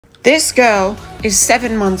This girl is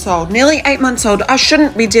 7 months old, nearly 8 months old. I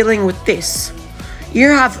shouldn't be dealing with this.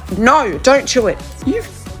 No, don't chew it. You've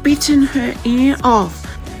bitten her ear off.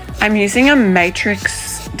 I'm using a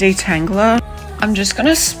matrix detangler. I'm just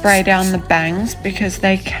gonna spray down the bangs because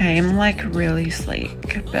they came like really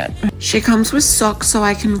sleek, but she comes with socks so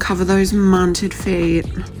I can cover those munted feet.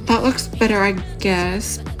 That looks better, I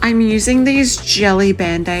guess. I'm using these jelly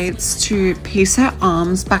band-aids to piece her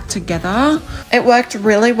arms back together. It worked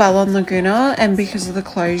really well on Laguna, and because of the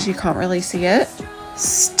clothes you can't really see it.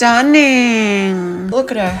 Stunning! Look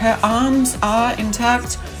at her, her arms are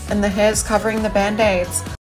intact and the hair's covering the band-aids.